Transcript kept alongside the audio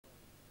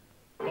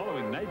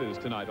Neighbours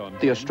tonight on...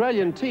 The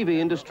Australian TV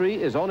industry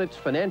is on its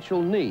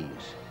financial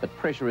knees, but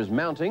pressure is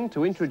mounting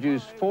to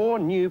introduce 4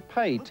 new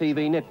pay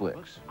TV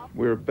networks.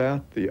 We're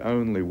about the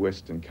only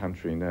Western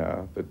country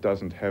now that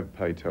doesn't have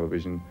pay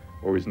television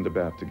or isn't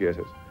about to get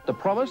it. The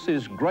promise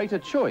is greater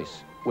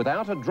choice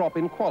without a drop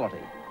in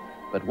quality.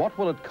 But what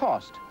will it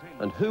cost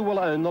and who will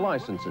own the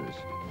licences?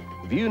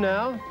 View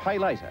now, pay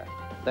later.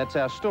 That's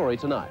our story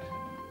tonight.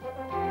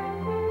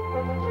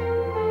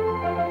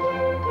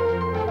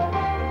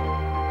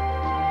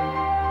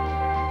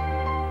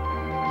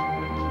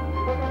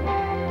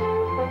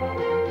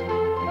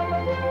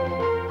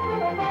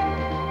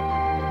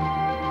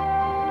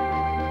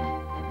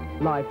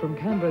 Live from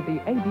Canberra, the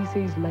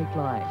ABC's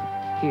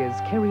Lateline. Here's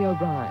Kerry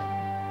O'Brien.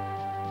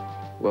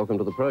 Welcome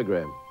to the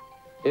program.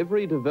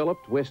 Every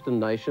developed Western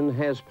nation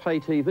has pay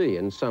TV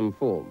in some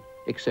form,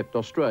 except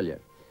Australia.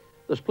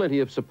 There's plenty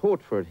of support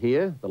for it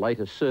here. The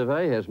latest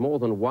survey has more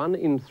than 1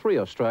 in 3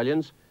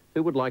 Australians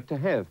who would like to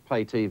have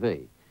pay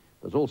TV.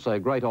 There's also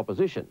great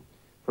opposition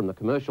from the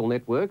commercial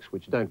networks,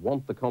 which don't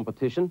want the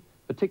competition,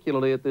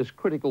 particularly at this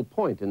critical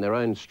point in their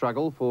own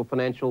struggle for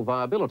financial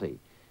viability,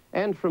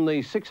 and from the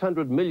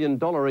 $600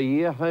 million a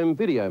year home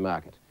video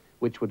market,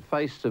 which would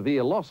face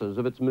severe losses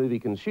of its movie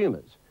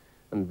consumers.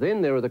 And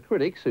then there are the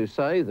critics who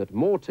say that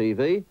more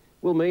TV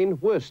will mean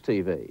worse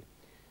TV.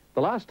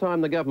 The last time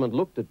the government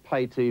looked at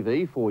pay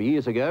TV 4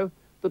 years ago,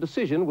 the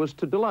decision was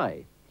to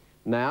delay.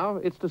 Now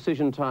it's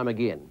decision time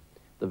again.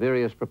 The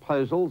various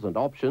proposals and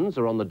options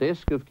are on the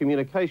desk of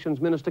Communications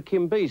Minister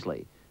Kim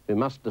Beazley, who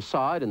must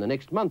decide in the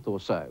next month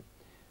or so.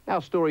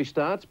 Our story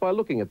starts by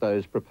looking at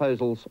those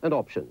proposals and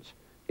options.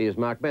 Here's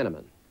Mark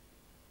Bannerman.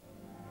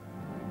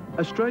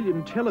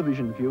 Australian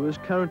television viewers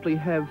currently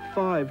have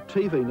 5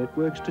 TV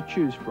networks to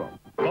choose from.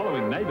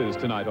 Following Neighbours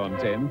tonight on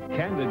 10,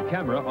 Candid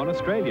Camera on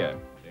Australia.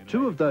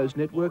 2 of those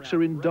networks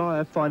are in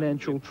dire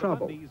financial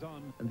trouble,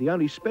 and the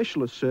only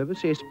specialist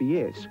service,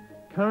 SBS,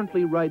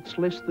 currently rates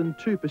less than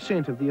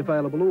 2% of the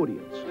available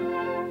audience.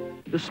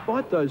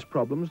 Despite those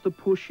problems, the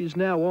push is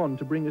now on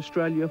to bring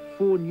Australia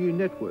 4 new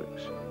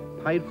networks,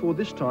 paid for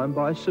this time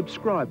by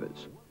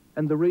subscribers.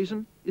 And the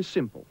reason is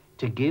simple.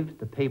 To give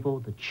the people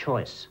the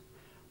choice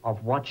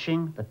of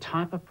watching the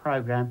type of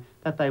program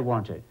that they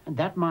want to. And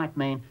that might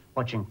mean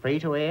watching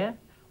free-to-air,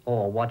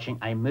 or watching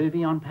a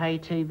movie on pay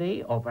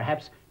TV, or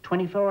perhaps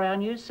 24-hour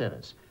news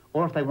service.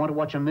 Or if they want to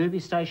watch a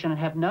movie station and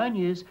have no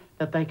news,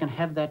 that they can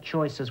have that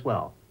choice as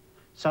well.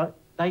 So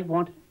they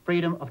want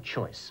freedom of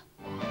choice.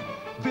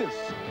 This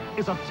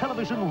is a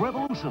television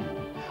revolution.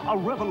 A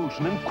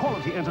revolution in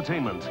quality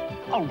entertainment.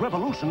 A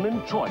revolution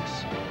in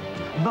choice.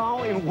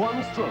 Now in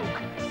one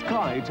stroke,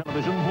 Sky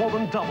Television more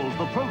than doubles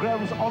the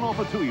programs on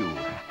offer to you.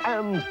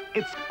 And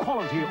it's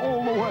quality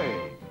all the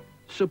way.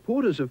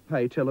 Supporters of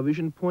pay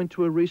television point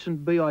to a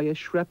recent BIS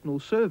shrapnel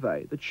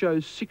survey that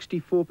shows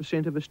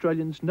 64% of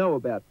Australians know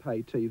about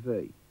pay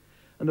TV.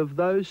 And of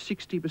those,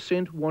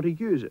 60% want to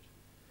use it.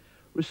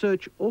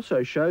 Research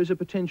also shows a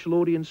potential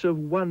audience of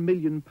 1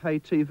 million pay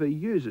TV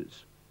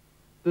users.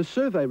 The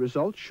survey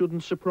results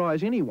shouldn't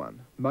surprise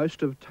anyone.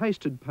 Most have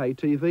tasted pay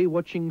TV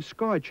watching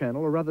Sky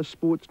Channel or other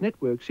sports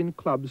networks in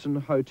clubs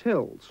and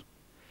hotels.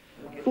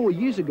 4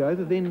 years ago,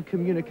 the then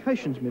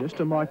Communications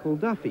Minister, Michael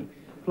Duffy,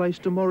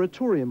 placed a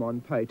moratorium on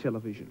pay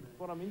television.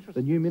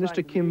 The new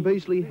Minister, Kim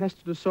Beazley, has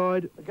to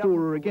decide for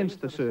or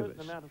against the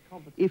service.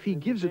 If he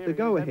gives it the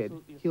go-ahead,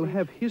 he'll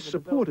have his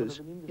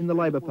supporters in the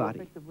Labor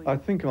Party. I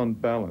think on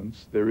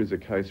balance there is a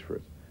case for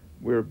it.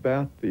 We're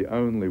about the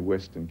only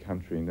Western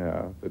country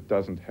now that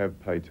doesn't have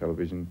pay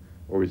television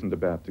or isn't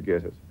about to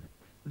get it.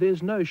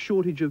 There's no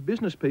shortage of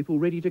business people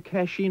ready to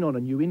cash in on a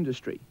new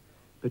industry.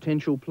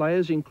 Potential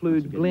players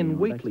include Glenn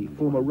Wheatley,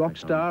 former rock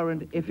star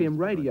and FM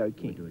radio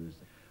king;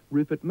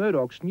 Rupert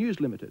Murdoch's News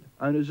Limited,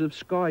 owners of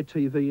Sky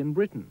TV in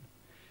Britain;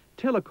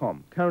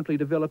 Telecom, currently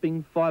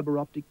developing fibre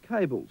optic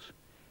cables;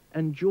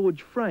 and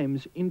George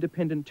Frame's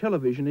independent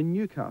television in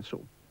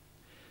Newcastle.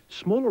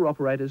 Smaller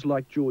operators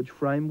like George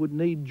Frame would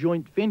need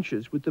joint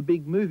ventures with the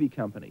big movie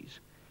companies,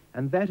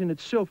 and that in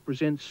itself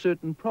presents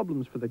certain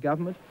problems for the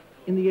government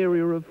in the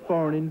area of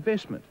foreign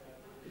investment.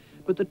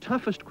 But the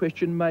toughest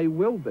question may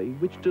well be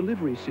which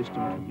delivery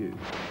system to use.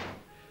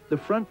 The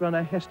front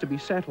runner has to be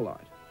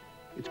satellite.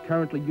 It's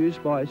currently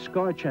used by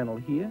Sky Channel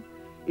here.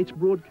 It's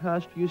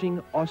broadcast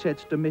using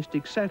AUSAT's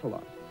domestic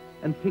satellite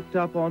and picked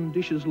up on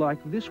dishes like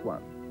this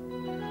one.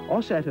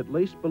 AUSAT at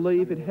least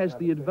believe it has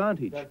the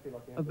advantage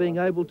of being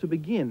able to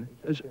begin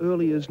as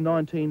early as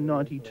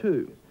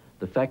 1992.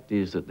 The fact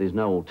is that there's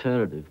no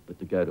alternative but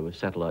to go to a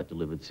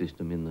satellite-delivered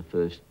system in the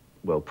first,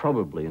 well,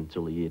 probably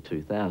until the year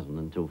 2000,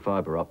 until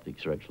fibre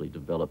optics are actually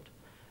developed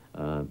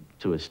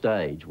to a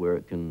stage where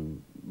it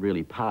can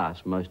really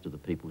pass most of the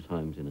people's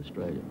homes in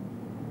Australia.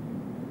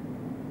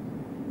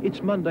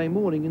 It's Monday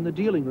morning in the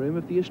dealing room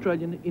of the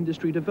Australian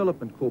Industry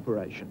Development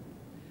Corporation.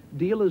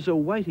 Dealers are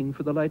waiting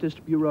for the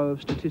latest Bureau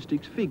of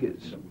Statistics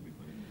figures.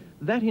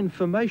 That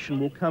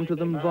information will come to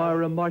them via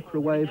a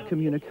microwave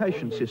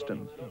communication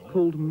system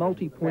called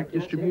Multi-Point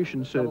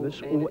Distribution Service,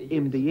 or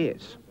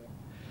MDS.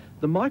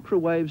 The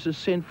microwaves are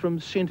sent from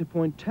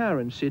Centrepoint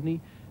Tower in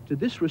Sydney to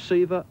this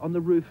receiver on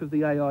the roof of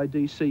the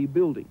AIDC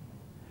building,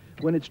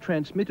 when it's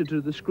transmitted to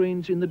the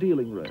screens in the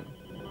dealing room.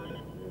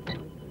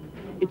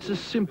 It's a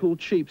simple,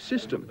 cheap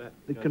system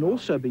that can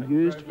also be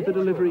used for the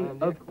delivery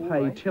of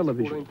pay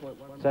television.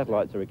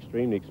 Satellites are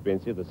extremely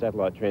expensive. The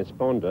satellite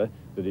transponder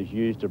that is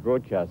used to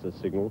broadcast the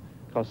signal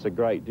costs a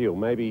great deal,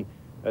 maybe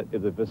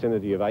in the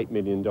vicinity of $8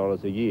 million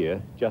a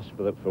year just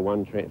for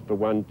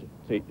one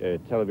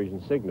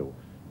television signal.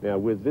 Now,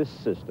 with this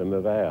system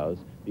of ours,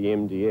 the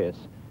MDS,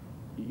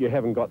 you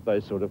haven't got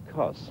those sort of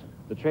costs.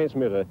 The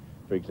transmitter,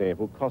 for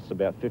example, costs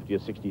about $50,000 or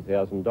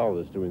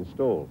 $60,000 to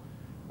install.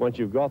 Once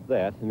you've got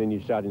that, and then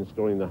you start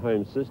installing the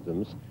home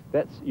systems,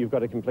 you've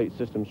got a complete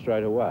system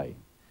straight away.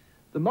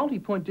 The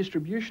multi-point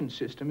distribution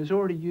system is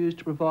already used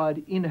to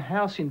provide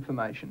in-house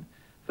information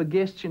for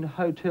guests in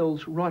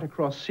hotels right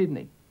across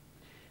Sydney.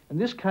 In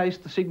this case,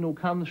 the signal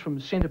comes from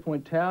Centre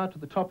Point Tower to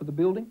the top of the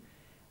building,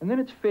 and then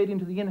it's fed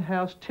into the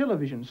in-house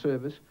television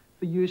service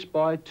for use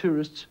by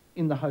tourists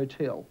in the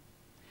hotel.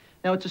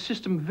 Now, it's a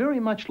system very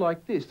much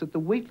like this that the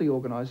Wheatley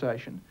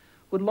organisation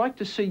would like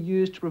to see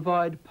used to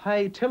provide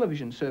pay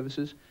television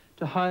services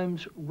to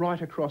homes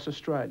right across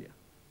Australia.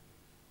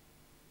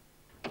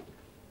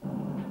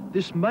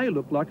 This may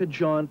look like a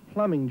giant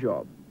plumbing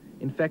job.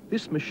 In fact,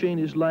 this machine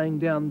is laying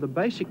down the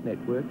basic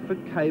network for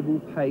cable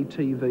pay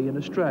TV in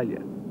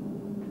Australia.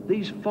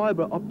 These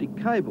fibre optic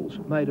cables,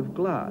 made of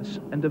glass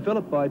and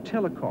developed by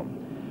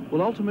Telecom,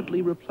 will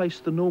ultimately replace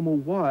the normal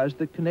wires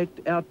that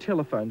connect our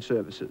telephone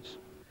services.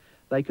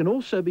 They can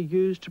also be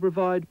used to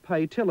provide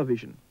pay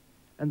television,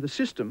 and the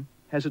system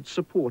has its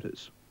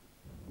supporters.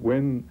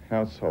 When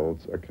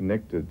households are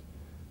connected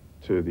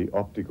to the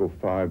optical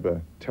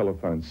fibre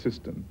telephone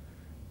system,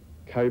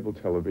 cable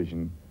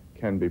television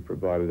can be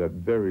provided at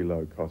very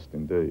low cost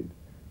indeed,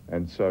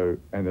 and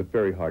at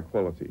very high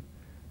quality.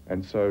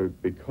 And so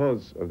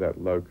because of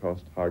that low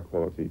cost, high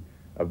quality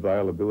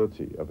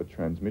availability of a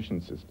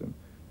transmission system,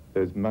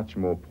 there's much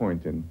more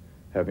point in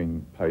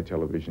having pay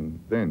television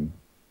then.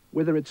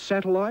 Whether it's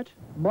satellite,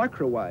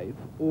 microwave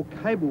or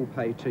cable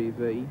pay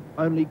TV,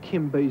 only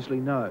Kim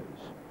Beazley knows.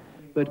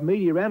 But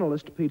media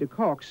analyst Peter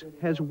Cox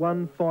has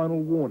one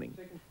final warning.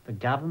 The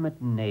government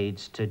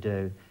needs to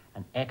do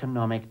an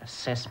economic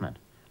assessment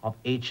of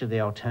each of the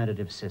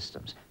alternative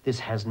systems. This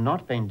has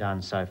not been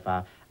done so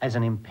far as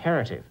an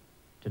imperative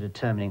to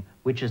determining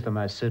which is the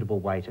most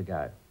suitable way to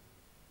go.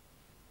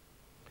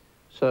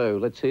 So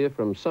let's hear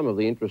from some of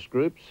the interest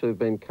groups who've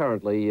been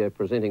currently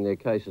presenting their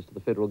cases to the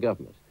federal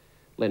government.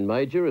 Len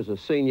Major is a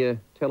senior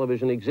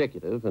television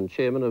executive and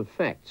chairman of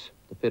FACTS,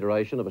 the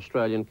Federation of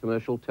Australian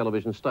Commercial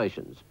Television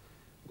Stations.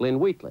 Glenn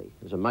Wheatley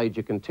is a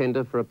major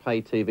contender for a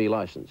pay TV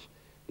licence.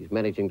 He's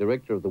managing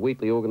director of the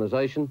Wheatley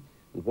organisation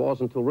and was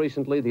until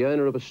recently the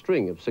owner of a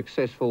string of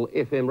successful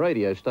FM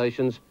radio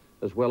stations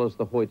as well as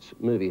the Hoyt's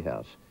Movie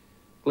House.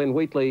 Glenn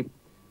Wheatley,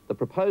 the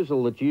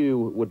proposal that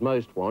you would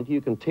most want,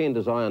 you contend,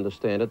 as I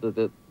understand it,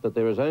 that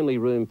there is only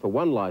room for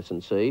one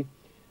licensee.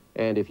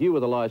 And if you were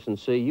the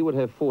licensee, you would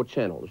have 4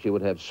 channels. You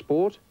would have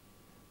sport,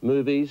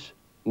 movies,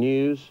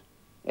 news,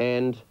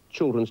 and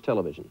children's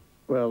television.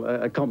 Well,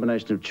 a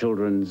combination of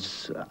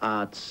children's,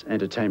 arts,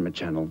 entertainment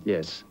channel,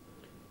 yes.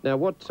 Now,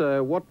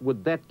 what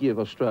would that give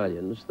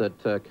Australians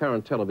that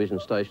current television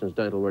stations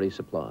don't already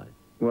supply?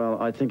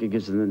 Well, I think it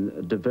gives them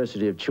a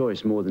diversity of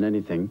choice more than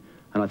anything.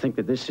 And I think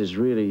that this is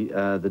really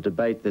the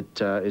debate that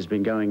has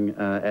been going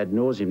ad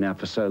nauseum now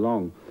for so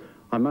long.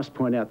 I must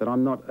point out that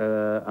I'm not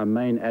a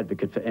main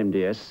advocate for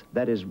MDS.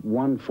 That is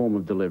one form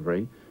of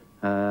delivery.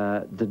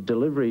 The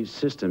delivery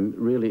system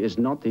really is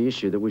not the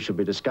issue that we should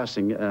be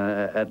discussing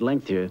at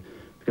length here,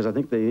 because I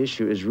think the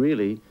issue is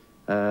really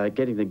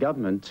getting the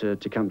government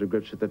to come to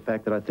grips with the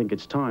fact that I think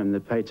it's time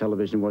that pay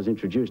television was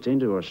introduced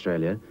into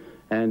Australia.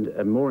 And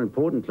more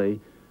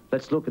importantly,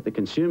 let's look at the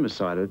consumer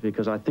side of it,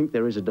 because I think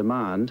there is a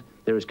demand.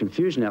 There is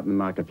confusion out in the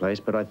marketplace,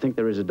 but I think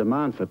there is a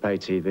demand for pay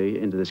TV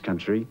into this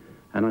country.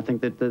 And I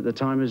think that the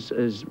time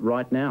is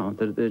right now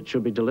that it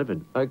should be delivered.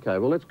 OK,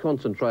 well, let's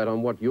concentrate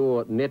on what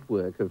your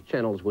network of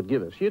channels would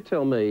give us. You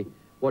tell me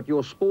what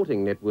your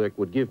sporting network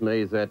would give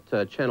me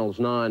that channels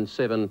 9,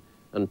 7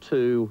 and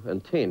 2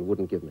 and 10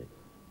 wouldn't give me.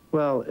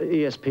 Well,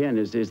 ESPN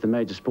is the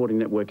major sporting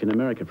network in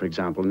America, for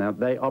example. Now,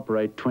 they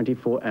operate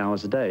 24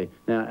 hours a day.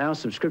 Now, our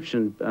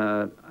subscription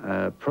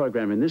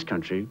program in this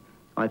country,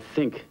 I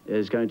think,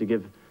 is going to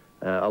give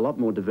a lot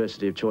more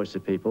diversity of choice to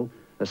people.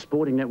 A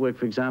sporting network,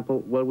 for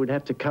example, well, we'd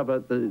have to cover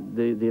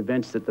the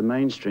events that the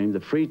mainstream,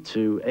 the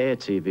free-to-air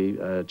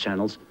TV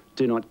channels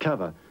do not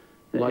cover.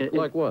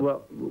 Like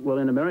what? Well,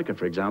 in America,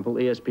 for example,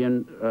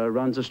 ESPN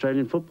runs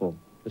Australian football.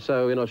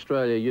 So in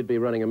Australia, you'd be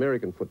running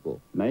American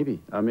football?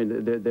 Maybe. I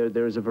mean,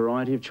 there is a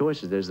variety of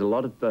choices. There's a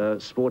lot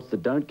of sports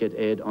that don't get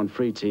aired on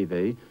free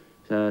TV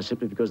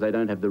simply because they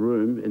don't have the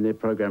room in their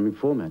programming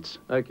formats.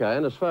 OK,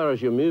 and as far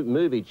as your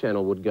movie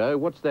channel would go,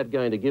 what's that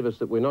going to give us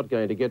that we're not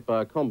going to get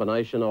by a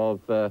combination of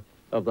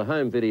the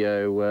home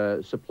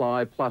video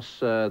supply plus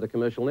the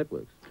commercial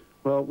networks?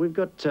 Well, we've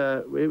got,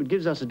 it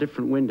gives us a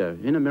different window.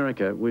 In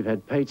America, we've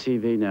had pay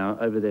TV now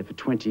over there for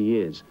 20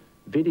 years.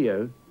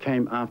 Video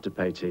came after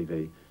pay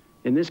TV.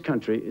 In this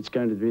country, it's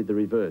going to be the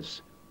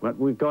reverse. What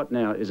we've got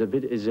now is a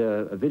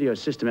video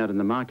system out in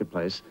the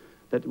marketplace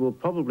that will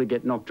probably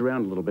get knocked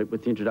around a little bit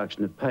with the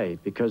introduction of pay,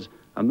 because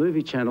a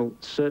movie channel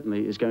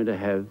certainly is going to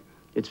have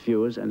its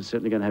viewers and it's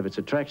certainly going to have its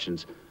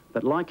attractions.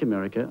 But like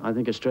America, I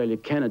think Australia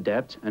can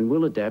adapt and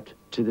will adapt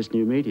to this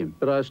new medium.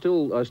 But I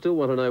still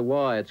want to know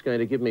why it's going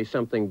to give me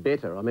something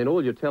better. I mean,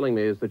 all you're telling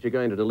me is that you're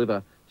going to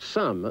deliver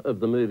some of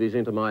the movies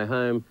into my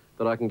home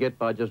that I can get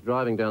by just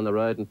driving down the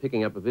road and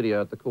picking up a video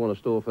at the corner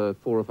store for $4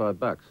 or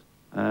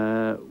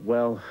 $5.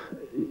 Well,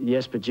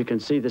 yes, but you can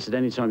see this at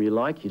any time you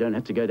like. You don't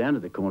have to go down to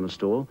the corner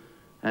store.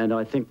 And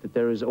I think that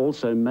there is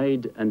also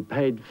made and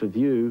paid for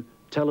view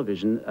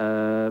television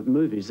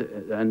movies,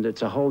 and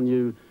it's a whole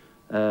new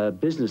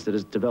business that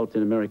has developed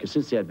in America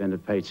since the advent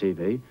of pay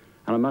TV.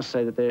 And I must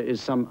say that there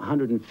is some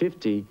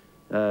 150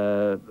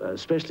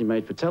 specially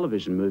made for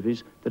television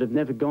movies that have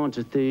never gone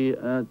to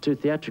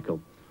theatrical.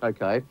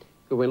 Okay.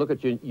 When we look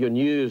at your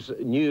news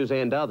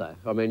and other,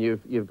 I mean,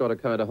 you've got a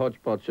kind of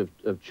hodgepodge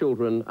of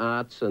children,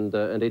 arts and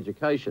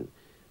education.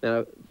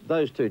 Now,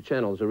 those two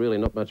channels are really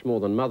not much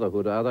more than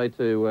motherhood, are they,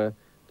 to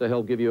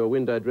help give you a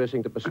window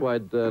dressing to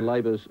persuade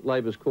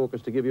Labor's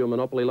caucus to give you a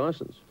monopoly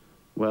licence?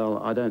 Well,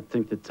 I don't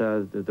think that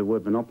the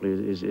word monopoly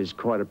is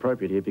quite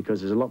appropriate here,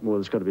 because there's a lot more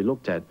that's got to be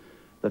looked at.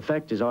 The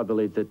fact is, I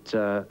believe that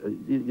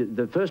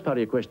the first part of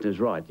your question is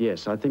right.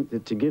 Yes, I think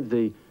that to give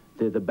the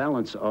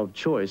balance of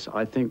choice,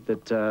 I think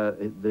that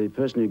the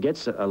person who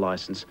gets a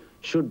licence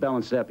should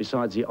balance it out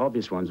besides the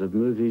obvious ones of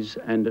movies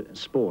and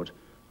sport.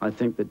 I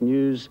think that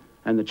news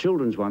and the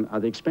children's one are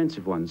the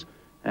expensive ones.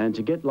 And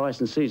to get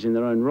licensees in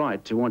their own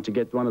right to want to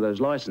get one of those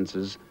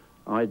licenses,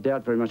 I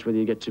doubt very much whether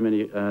you get too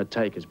many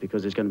takers,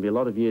 because there's going to be a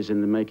lot of years in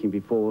the making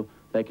before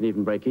they can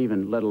even break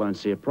even, let alone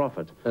see a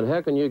profit. And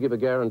how can you give a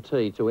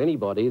guarantee to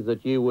anybody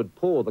that you would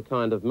pour the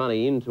kind of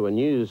money into a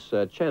news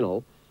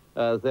channel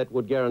that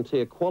would guarantee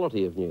a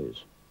quality of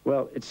news?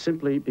 Well, it's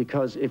simply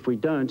because if we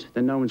don't,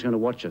 then no one's going to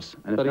watch us.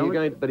 And but are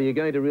you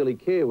going to really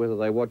care whether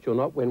they watch or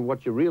not, when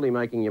what you're really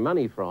making your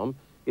money from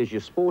is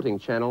your sporting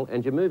channel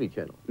and your movie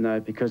channel? No,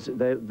 because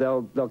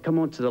they'll come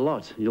onto the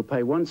lot. You'll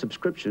pay one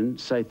subscription,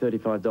 say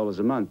 $35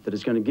 a month, that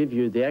is going to give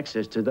you the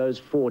access to those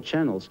 4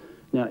 channels.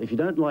 Now, if you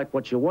don't like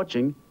what you're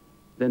watching,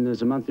 then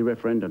there's a monthly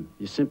referendum.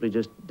 You simply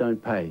just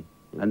don't pay.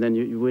 And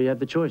then we have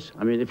the choice.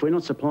 I mean, if we're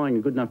not supplying a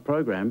good enough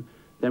program,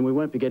 then we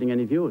won't be getting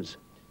any viewers.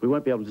 We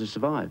won't be able to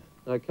survive.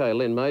 OK,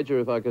 Len Major,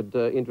 if I could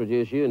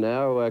introduce you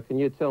now, can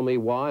you tell me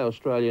why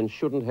Australians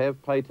shouldn't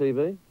have pay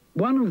TV?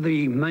 One of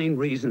the main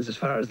reasons, as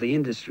far as the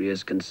industry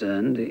is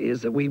concerned,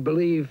 is that we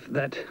believe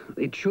that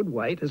it should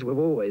wait, as we've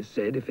always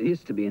said, if it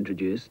is to be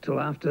introduced, till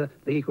after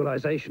the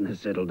equalisation has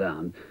settled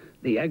down.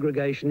 The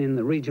aggregation in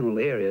the regional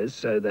areas,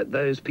 so that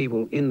those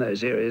people in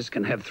those areas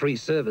can have 3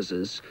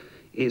 services,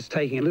 is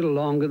taking a little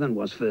longer than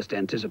was first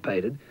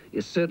anticipated,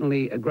 is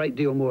certainly a great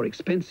deal more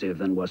expensive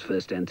than was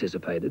first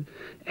anticipated,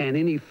 and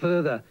any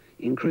further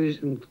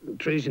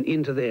intrusion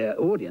into their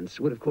audience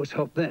would, of course,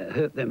 hurt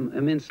them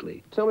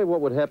immensely. Tell me what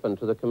would happen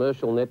to the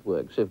commercial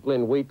networks if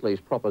Glenn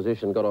Wheatley's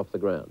proposition got off the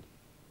ground.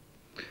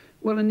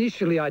 Well,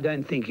 initially, I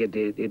don't think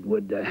it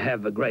would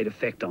have a great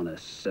effect on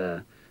us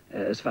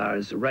as far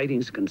as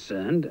ratings are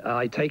concerned.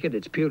 I take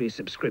it's purely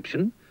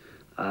subscription,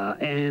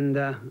 and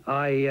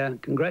I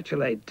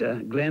congratulate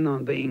Glenn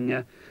on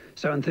being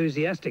so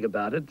enthusiastic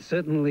about it.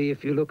 Certainly,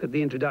 if you look at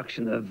the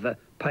introduction of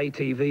pay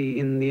TV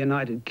in the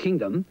United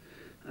Kingdom,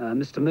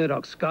 Mr.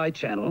 Murdoch's Sky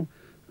Channel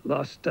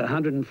lost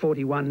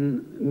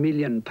 £141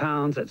 million.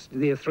 That's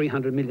near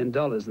 $300 million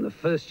in the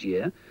first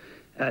year.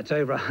 It's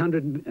over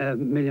 £100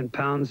 million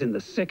in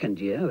the second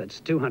year.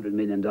 That's $200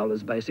 million,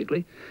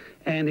 basically.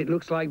 And it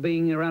looks like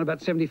being around about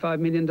 $75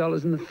 million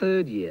in the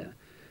third year.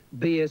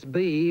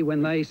 BSB,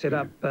 when they set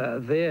up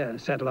their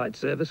satellite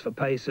service for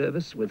pay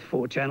service with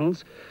 4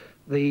 channels,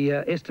 the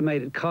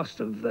estimated cost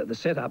of the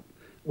setup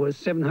was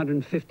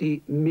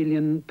 £750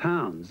 million.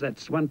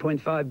 That's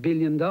 $1.5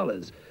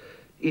 billion.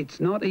 It's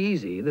not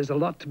easy. There's a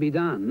lot to be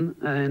done,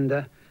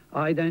 and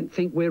I don't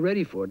think we're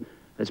ready for it.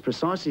 It's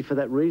precisely for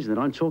that reason that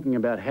I'm talking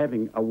about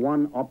having a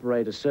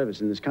one-operator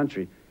service in this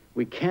country.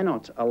 We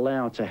cannot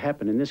allow to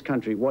happen in this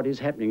country what is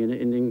happening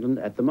in England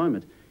at the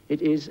moment.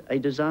 It is a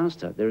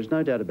disaster. There is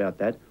no doubt about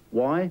that.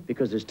 Why?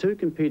 Because there's 2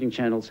 competing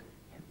channels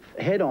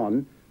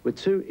head-on with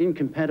 2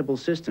 incompatible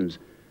systems.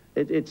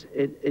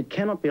 It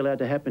cannot be allowed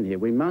to happen here.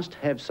 We must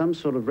have some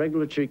sort of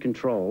regulatory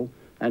control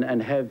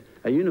and have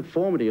a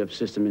uniformity of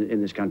system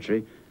in this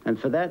country. And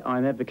for that,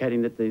 I'm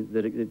advocating that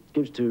it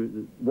gives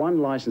to one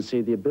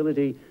licensee the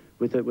ability,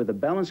 with a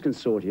balanced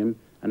consortium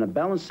and a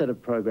balanced set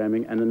of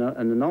programming and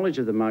the knowledge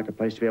of the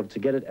marketplace, to be able to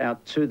get it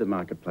out to the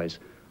marketplace.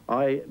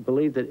 I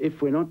believe that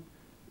if we're not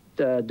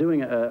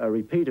doing a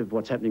repeat of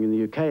what's happening in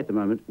the UK at the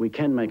moment, we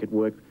can make it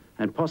work,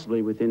 and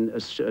possibly within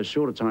a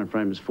shorter time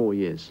frame as 4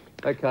 years.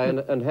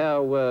 OK, and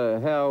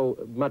how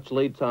much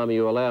lead time are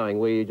you allowing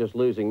where you're just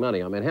losing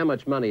money? I mean, how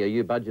much money are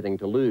you budgeting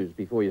to lose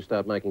before you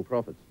start making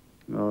profits?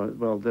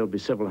 Well, there'll be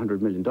several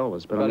 $100 million.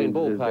 But I mean, in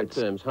ballpark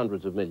terms,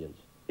 hundreds of millions?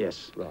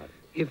 Yes. Right.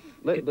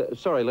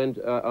 Sorry, Len,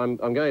 I'm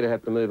going to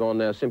have to move on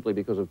now simply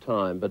because of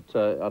time, but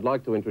I'd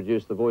like to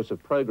introduce the voice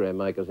of program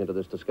makers into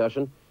this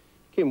discussion.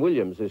 Kim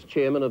Williams is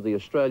chairman of the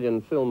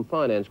Australian Film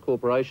Finance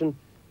Corporation,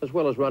 as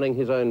well as running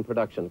his own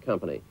production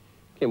company.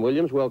 Kim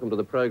Williams, welcome to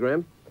the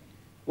program.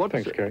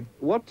 Thanks, Kerry.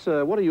 What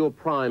are your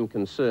prime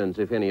concerns,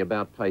 if any,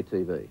 about pay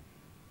TV?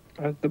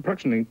 The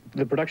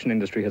production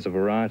industry has a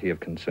variety of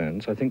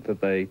concerns. I think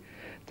that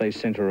they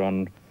centre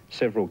on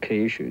several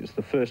key issues.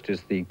 The first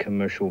is the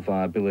commercial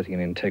viability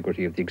and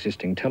integrity of the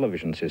existing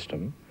television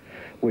system,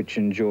 which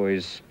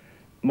enjoys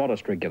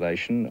modest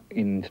regulation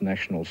in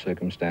international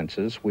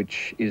circumstances,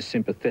 which is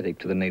sympathetic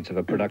to the needs of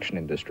a production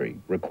industry,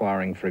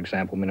 requiring, for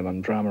example, minimum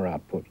drama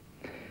output.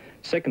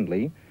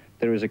 Secondly,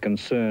 there is a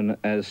concern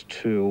as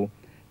to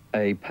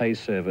a pay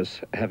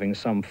service having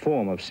some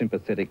form of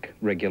sympathetic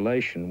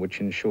regulation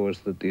which ensures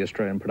that the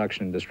Australian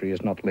production industry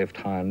is not left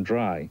high and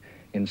dry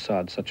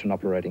inside such an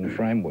operating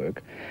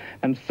framework.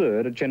 And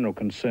third, a general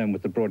concern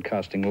with the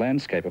broadcasting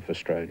landscape of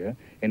Australia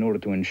in order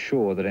to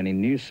ensure that any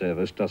new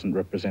service doesn't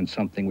represent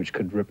something which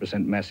could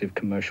represent massive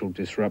commercial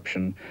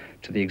disruption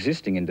to the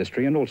existing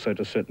industry and also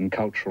to certain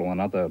cultural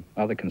and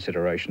other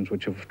considerations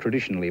which have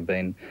traditionally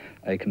been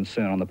a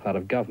concern on the part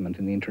of government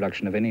in the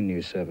introduction of any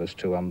new service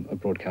to a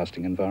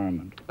broadcasting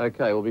environment.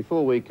 Okay, well,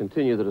 before we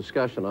continue the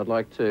discussion, I'd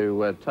like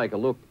to take a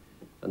look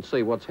and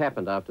see what's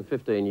happened after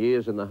 15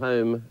 years in the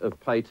home of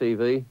pay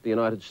TV, the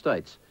United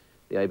States.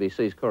 The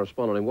ABC's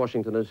correspondent in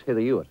Washington is Heather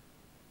Hewitt.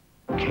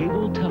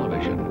 Cable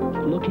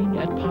television, looking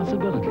at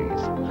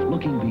possibilities,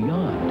 looking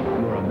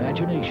beyond your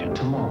imagination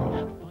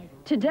tomorrow.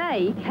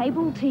 Today,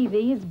 cable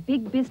TV is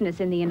big business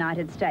in the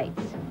United States.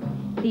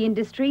 The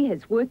industry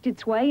has worked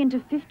its way into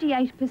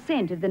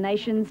 58% of the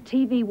nation's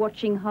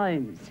TV-watching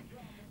homes.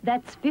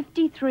 That's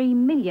 53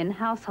 million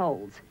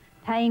households,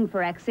 paying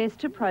for access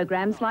to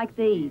programs like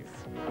these.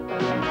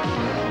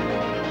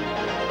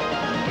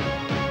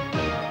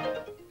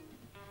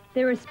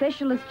 There are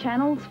specialist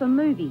channels for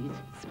movies,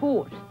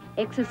 sport,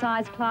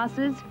 exercise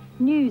classes,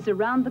 news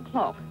around the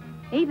clock,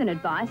 even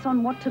advice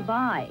on what to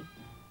buy.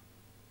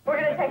 We're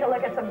going to take a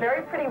look at some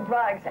very pretty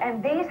rugs,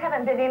 and these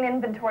haven't been in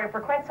inventory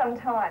for quite some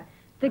time.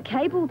 The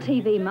Cable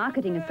TV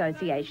Marketing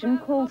Association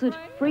calls it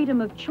freedom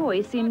of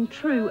choice in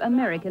true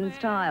American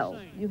style.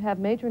 You have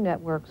major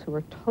networks who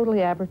are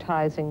totally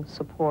advertising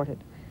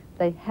supported.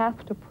 They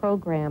have to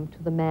program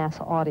to the mass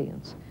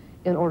audience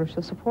in order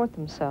to support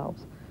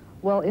themselves.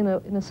 Well, in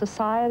a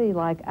society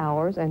like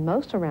ours and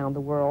most around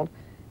the world,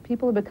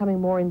 people are becoming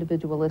more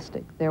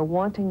individualistic. They're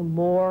wanting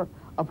more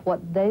of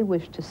what they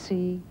wish to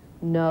see,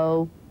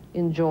 know,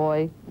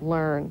 enjoy,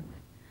 learn.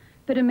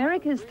 But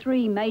America's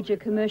three major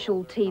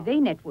commercial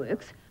TV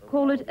networks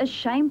call it a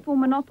shameful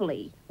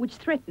monopoly, which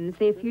threatens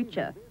their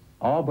future.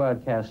 All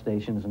broadcast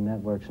stations and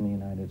networks in the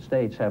United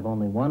States have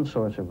only one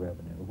source of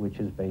revenue, which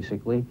is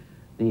basically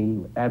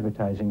the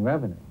advertising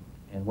revenue.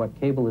 And what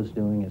cable is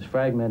doing is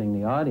fragmenting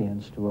the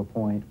audience to a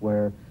point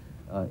where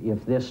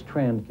if this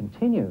trend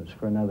continues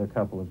for another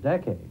couple of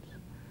decades,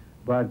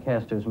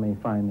 broadcasters may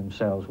find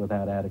themselves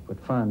without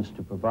adequate funds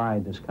to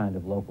provide this kind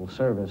of local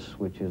service,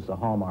 which is the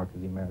hallmark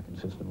of the American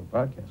system of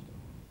broadcasting.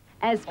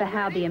 As for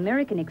how the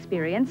American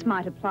experience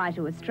might apply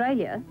to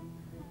Australia,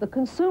 the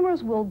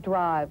consumers will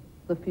drive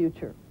the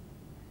future.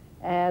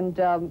 And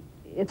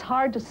it's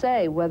hard to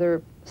say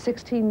whether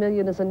 16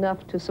 million is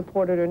enough to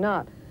support it or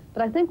not.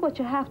 But I think what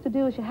you have to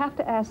do is you have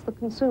to ask the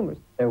consumers.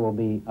 There will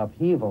be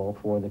upheaval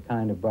for the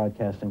kind of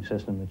broadcasting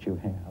system that you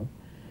have.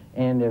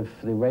 And if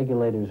the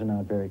regulators are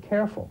not very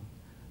careful,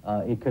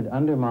 it could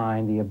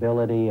undermine the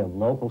ability of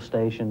local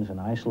stations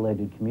and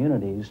isolated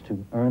communities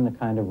to earn the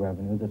kind of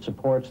revenue that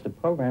supports the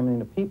programming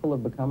that people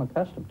have become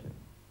accustomed to.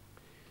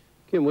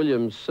 Kim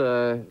Williams,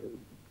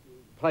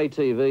 pay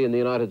TV in the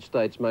United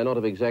States may not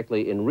have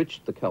exactly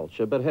enriched the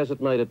culture, but has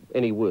it made it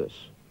any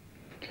worse?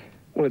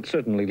 Well, it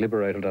certainly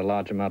liberated a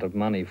large amount of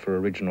money for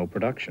original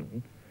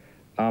production.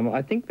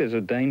 I think there's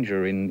a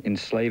danger in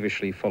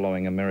slavishly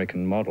following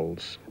American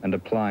models and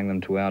applying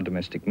them to our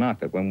domestic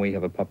market when we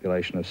have a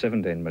population of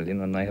 17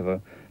 million and they have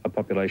a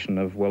population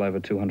of well over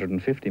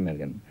 250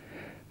 million.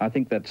 I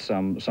think that's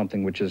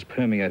something which has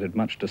permeated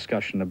much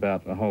discussion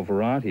about a whole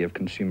variety of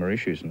consumer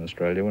issues in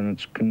Australia, and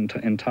it's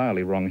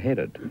entirely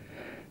wrong-headed.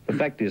 The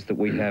fact is that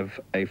we have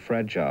a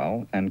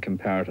fragile and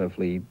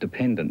comparatively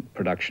dependent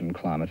production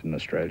climate in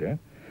Australia,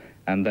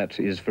 and that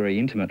is very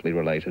intimately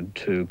related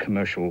to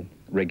commercial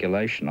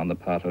regulation on the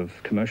part of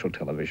commercial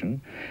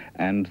television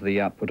and the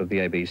output of the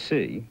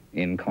ABC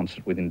in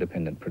concert with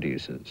independent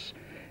producers.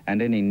 And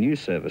any new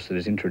service that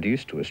is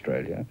introduced to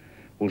Australia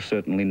will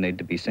certainly need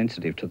to be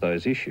sensitive to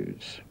those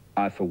issues.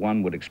 I, for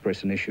one, would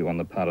express an issue on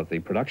the part of the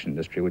production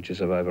industry which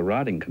is of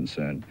overriding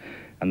concern,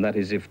 and that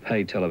is if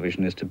paid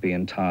television is to be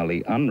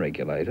entirely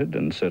unregulated,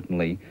 and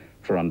certainly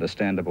for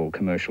understandable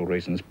commercial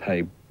reasons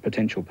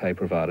potential pay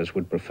providers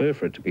would prefer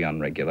for it to be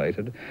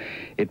unregulated,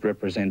 it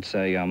represents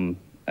a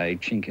a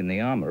chink in the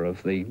armour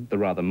of the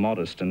rather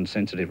modest and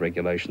sensitive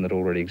regulation that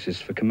already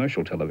exists for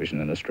commercial television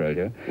in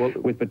Australia,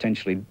 with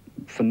potentially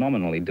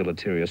phenomenally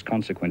deleterious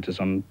consequences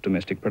on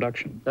domestic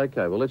production.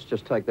 OK, well, let's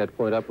just take that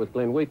point up with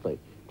Glenn Wheatley.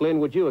 Glenn,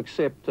 would you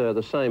accept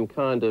the same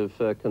kind of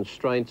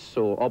constraints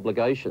or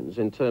obligations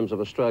in terms of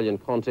Australian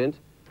content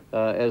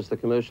as the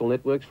commercial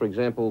networks, for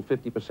example,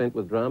 50%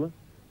 with drama?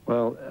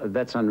 Well,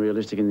 that's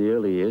unrealistic in the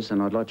early years,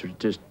 and I'd like to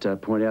just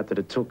point out that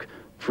it took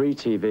free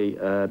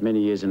TV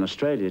many years in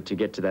Australia to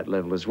get to that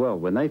level as well.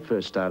 When they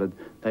first started,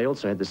 they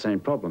also had the same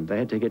problem. They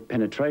had to get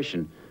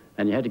penetration,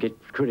 and you had to get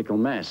critical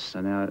mass.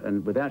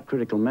 And without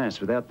critical mass,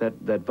 without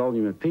that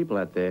volume of people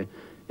out there,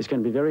 it's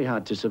going to be very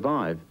hard to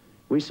survive.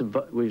 We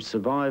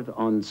survive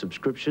on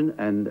subscription,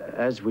 and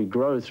as we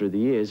grow through the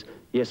years,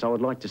 yes, I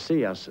would like to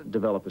see us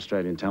develop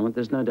Australian talent.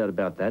 There's no doubt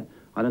about that.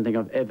 I don't think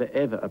I've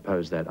ever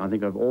opposed that. I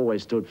think I've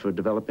always stood for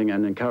developing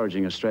and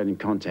encouraging Australian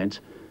content,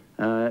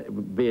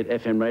 be it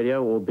FM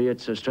radio or be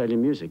it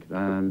Australian music.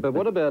 But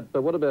what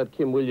about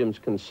Kim Williams'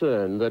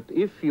 concern that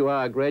if you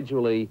are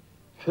gradually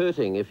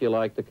hurting, if you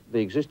like, the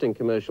existing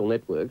commercial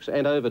networks,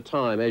 and over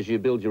time, as you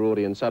build your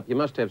audience up, you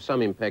must have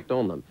some impact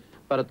on them.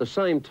 But at the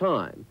same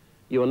time,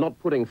 you are not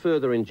putting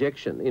further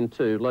injection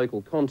into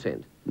local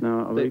content.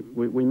 No,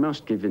 we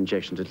must give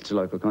injection to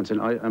local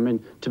content. I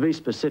mean, to be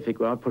specific,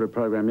 I put a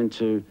program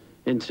into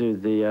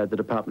the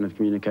Department of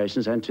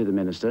Communications and to the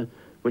Minister,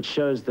 which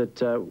shows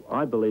that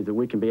I believe that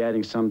we can be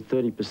adding some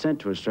 30%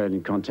 to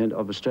Australian content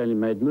of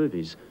Australian-made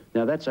movies.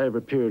 Now, that's over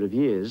a period of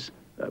years.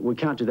 We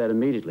can't do that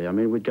immediately. I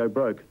mean, we'd go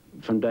broke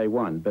from day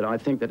one. But I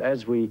think that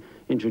as we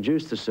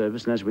introduce the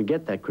service and as we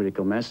get that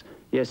critical mass,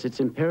 yes,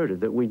 it's imperative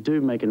that we do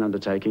make an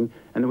undertaking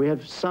and that we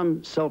have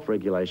some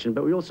self-regulation,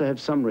 but we also have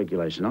some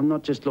regulation. I'm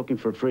not just looking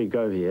for a free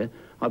go here.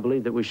 I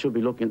believe that we should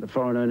be looking at the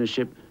foreign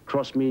ownership,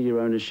 cross-media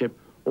ownership,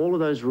 all of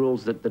those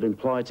rules that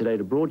apply today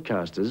to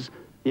broadcasters.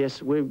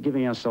 Yes, we're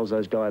giving ourselves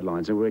those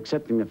guidelines, and we're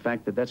accepting the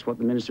fact that that's what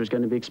the Minister is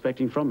going to be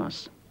expecting from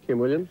us. Kim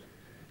Williams?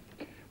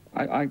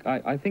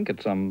 I think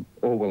it's all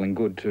well and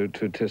good to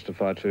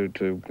testify to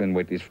Glenn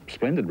Wheatley's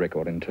splendid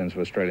record in terms of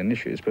Australian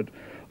issues, but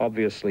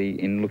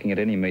obviously in looking at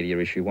any media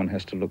issue, one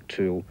has to look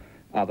to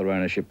other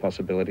ownership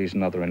possibilities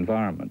and other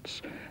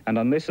environments. And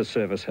unless a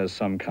service has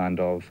some kind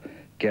of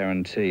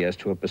guarantee as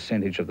to a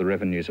percentage of the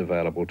revenues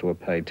available to a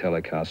paid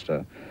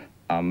telecaster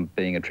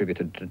being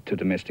attributed to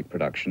domestic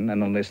production,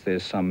 and unless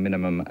there's some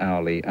minimum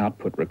hourly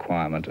output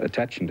requirement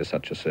attaching to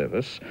such a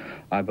service,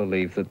 I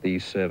believe that the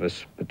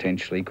service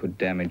potentially could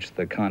damage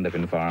the kind of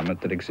environment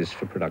that exists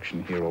for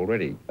production here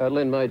already.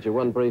 Len Major,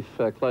 one brief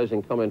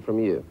closing comment from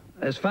you.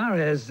 As far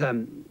as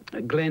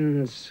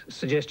Glenn's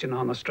suggestion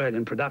on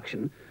Australian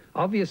production,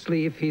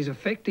 obviously if he's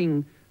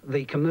affecting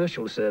the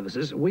commercial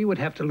services, we would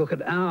have to look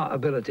at our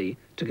ability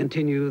to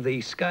continue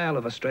the scale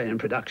of Australian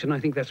production. I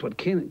think that's what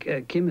Kim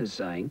is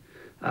saying.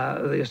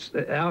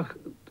 Our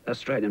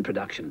Australian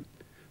production.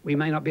 We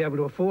may not be able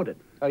to afford it.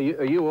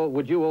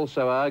 Would you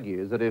also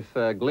argue that if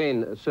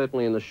Glenn,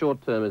 certainly in the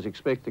short term, is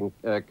expecting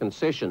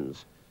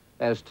concessions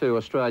as to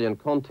Australian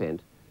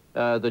content,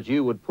 that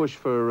you would push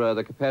for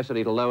the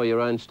capacity to lower your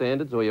own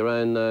standards or your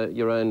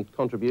own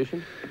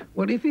contribution?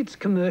 Well, if it's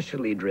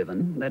commercially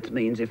driven, that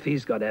means if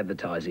he's got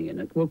advertising in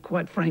it, well,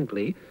 quite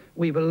frankly,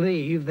 we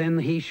believe then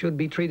he should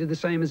be treated the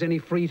same as any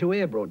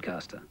free-to-air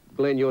broadcaster.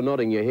 Glenn, you're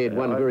nodding your head.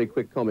 One very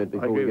quick comment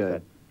before we go. I agree with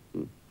that.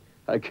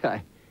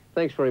 OK.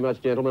 Thanks very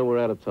much, gentlemen. We're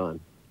out of time.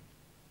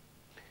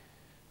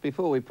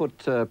 Before we put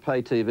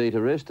pay TV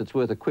to rest, it's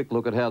worth a quick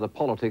look at how the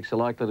politics are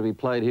likely to be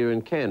played here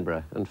in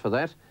Canberra. And for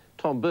that,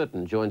 Tom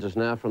Burton joins us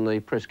now from the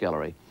Press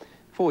Gallery.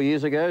 4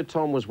 years ago,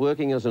 Tom was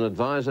working as an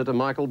advisor to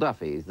Michael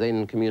Duffy,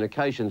 then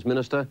Communications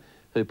Minister,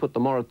 who put the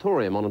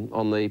moratorium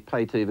on the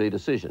pay TV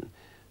decision.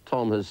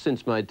 Tom has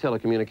since made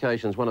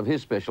telecommunications one of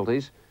his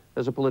specialties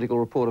as a political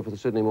reporter for the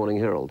Sydney Morning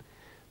Herald.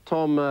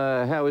 Tom,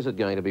 how is it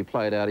going to be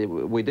played out? Are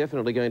we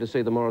definitely going to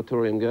see the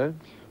moratorium go?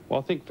 Well,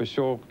 I think for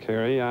sure,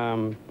 Kerry,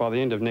 by the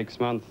end of next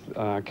month,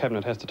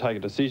 Cabinet has to take a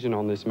decision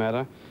on this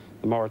matter.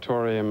 The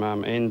moratorium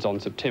ends on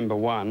September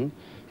 1,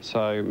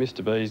 so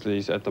Mr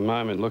Beasley's at the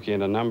moment looking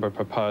at a number of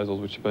proposals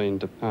which have been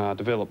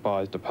developed by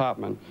his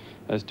department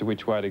as to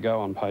which way to go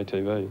on pay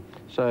TV.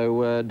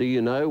 So do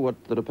you know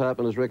what the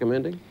department is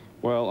recommending?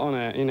 Well,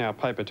 in our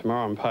paper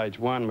tomorrow on page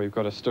 1, we've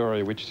got a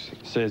story which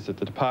says that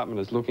the department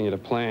is looking at a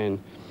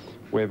plan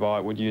whereby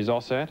it would use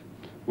OSAT.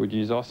 Would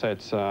use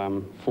OSAT's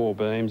 4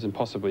 beams and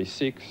possibly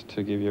 6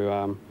 to give you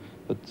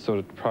the sort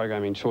of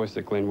programming choice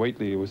that Glenn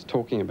Wheatley was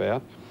talking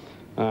about.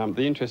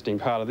 The interesting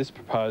part of this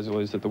proposal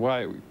is that the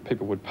way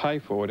people would pay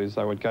for it is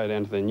they would go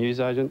down to their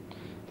newsagent,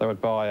 they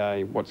would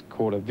buy what's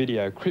called a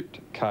video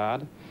crypt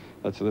card.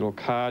 That's a little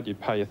card,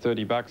 you'd pay you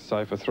 $30,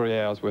 say, for 3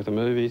 hours worth of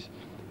movies,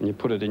 and you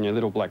put it in your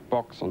little black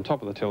box on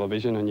top of the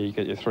television and you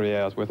get your 3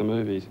 hours worth of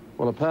movies.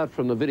 Well, apart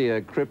from the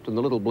video crypt and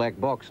the little black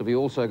box, have you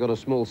also got a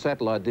small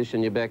satellite dish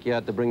in your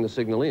backyard to bring the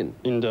signal in?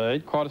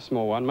 Indeed, quite a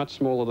small one, much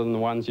smaller than the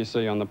ones you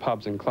see on the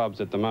pubs and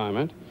clubs at the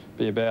moment.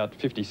 Be about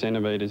 50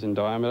 centimetres in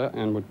diameter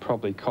and would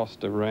probably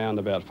cost around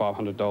about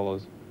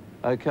 $500.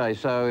 Okay,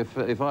 so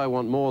if I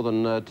want more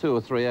than 2 or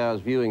 3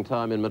 hours viewing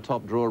time in my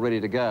top drawer ready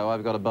to go,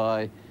 I've got to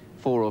buy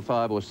 4 or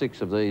 5 or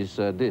 6 of these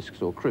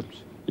discs or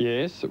crypts.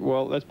 Yes,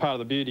 well, that's part of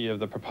the beauty of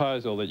the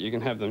proposal, that you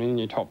can have them in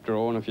your top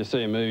drawer, and if you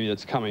see a movie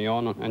that's coming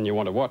on and you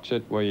want to watch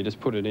it, well, you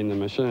just put it in the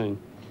machine.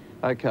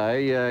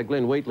 Okay,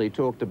 Glenn Wheatley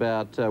talked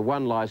about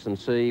one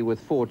licensee with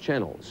 4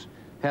 channels.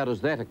 How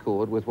does that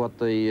accord with what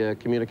the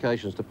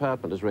Communications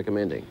Department is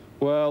recommending?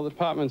 Well, the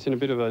department's in a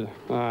bit of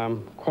a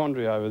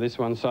quandary over this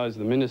one, so is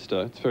the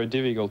Minister. It's very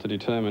difficult to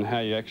determine how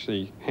you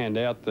actually hand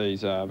out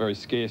these very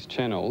scarce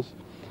channels,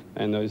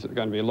 and there's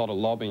going to be a lot of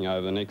lobbying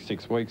over the next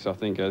 6 weeks, I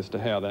think, as to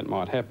how that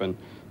might happen.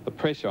 The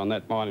pressure on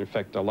that might, in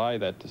fact, delay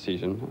that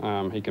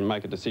decision. He can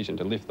make a decision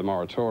to lift the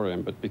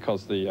moratorium, but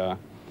because the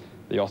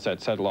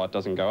OSAT satellite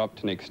doesn't go up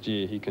to next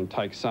year, he can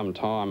take some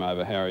time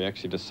over how he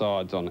actually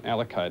decides on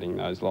allocating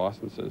those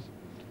licences.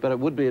 But it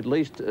would be at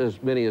least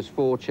as many as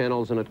 4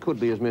 channels, and it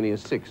could be as many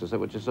as 6, is that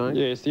what you're saying?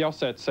 Yes, the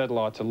OSAT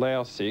satellites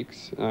allow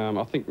 6.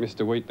 I think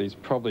Mr Wheatley's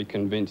probably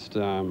convinced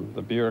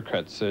the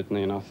bureaucrats,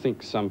 certainly, and I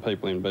think some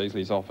people in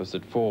Beasley's office,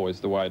 that 4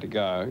 is the way to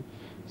go.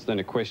 It's then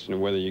a question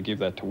of whether you give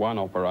that to 1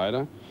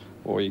 operator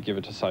or you give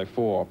it to, say,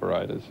 4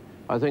 operators.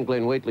 I think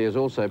Glenn Wheatley is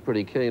also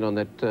pretty keen on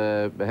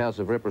that House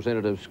of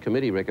Representatives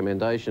committee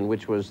recommendation,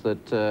 which was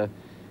that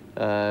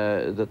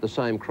that the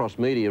same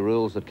cross-media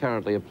rules that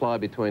currently apply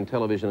between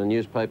television and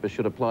newspapers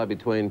should apply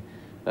between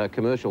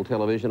commercial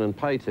television and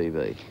pay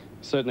TV.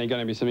 Certainly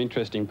going to be some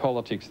interesting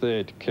politics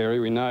there, Kerry.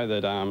 We know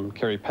that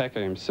Kerry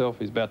Packer himself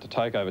is about to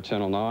take over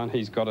Channel 9.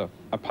 He's got a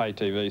pay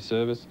TV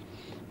service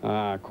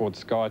called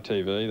Sky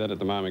TV that at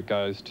the moment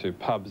goes to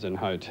pubs and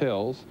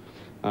hotels.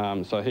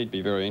 So he'd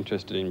be very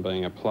interested in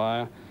being a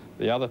player.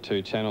 The other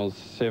 2 channels,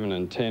 7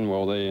 and 10,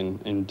 well, they're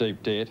in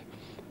deep debt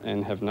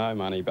and have no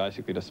money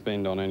basically to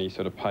spend on any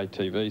sort of pay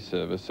TV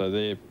service, so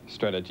their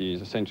strategy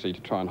is essentially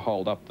to try and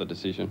hold up the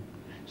decision.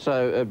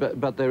 So,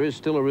 but there is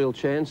still a real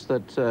chance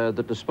that,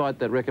 that despite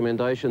that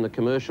recommendation, the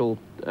commercial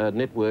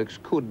networks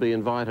could be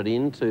invited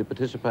in to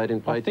participate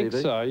in pay TV? I think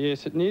so,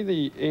 yes. Near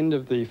the end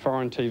of the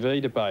foreign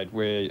TV debate,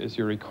 where, as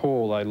you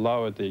recall, they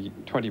lowered the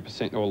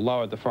 20%, or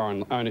lowered the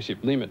foreign ownership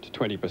limit to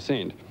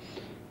 20%,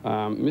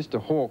 Mr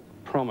Hawke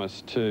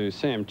promised to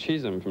Sam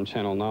Chisholm from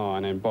Channel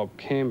 9 and Bob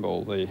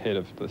Campbell, the head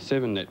of the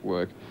 7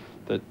 network,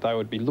 that they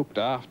would be looked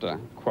after,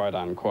 quote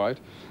unquote,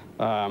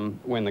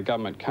 when the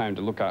government came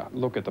to look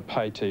at the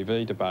pay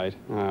TV debate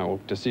or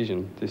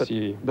decision this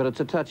year. But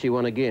it's a touchy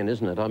one again,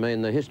 isn't it? I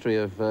mean, the history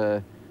of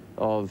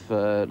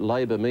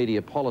Labor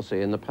media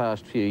policy in the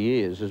past few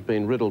years has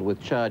been riddled with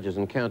charges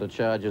and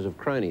counter-charges of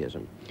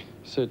cronyism.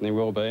 Certainly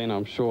will be, and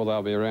I'm sure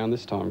they'll be around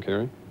this time,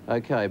 Kerry.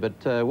 Okay, but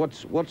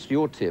what's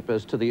your tip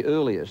as to the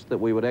earliest that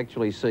we would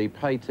actually see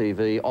pay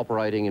TV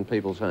operating in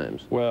people's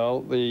homes?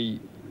 Well, the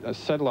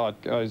satellite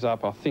goes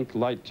up, I think,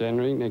 late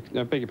January,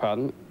 beg your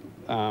pardon,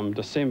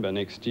 December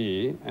next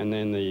year, and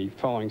then the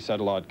following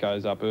satellite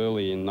goes up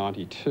early in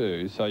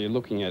 92, so you're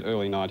looking at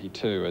early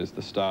 92 as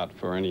the start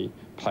for any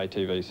pay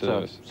TV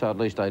service. So at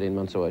least 18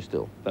 months away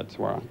still? That's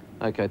right.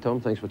 Okay,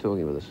 Tom, thanks for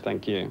talking with us.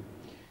 Thank you.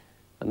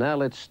 And now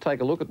let's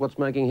take a look at what's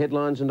making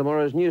headlines in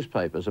tomorrow's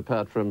newspapers,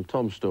 apart from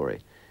Tom's story.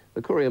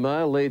 The Courier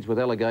Mail leads with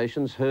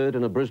allegations heard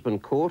in a Brisbane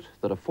court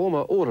that a former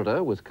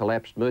auditor with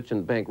collapsed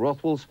merchant bank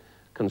Rothwell's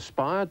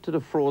conspired to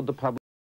defraud the public.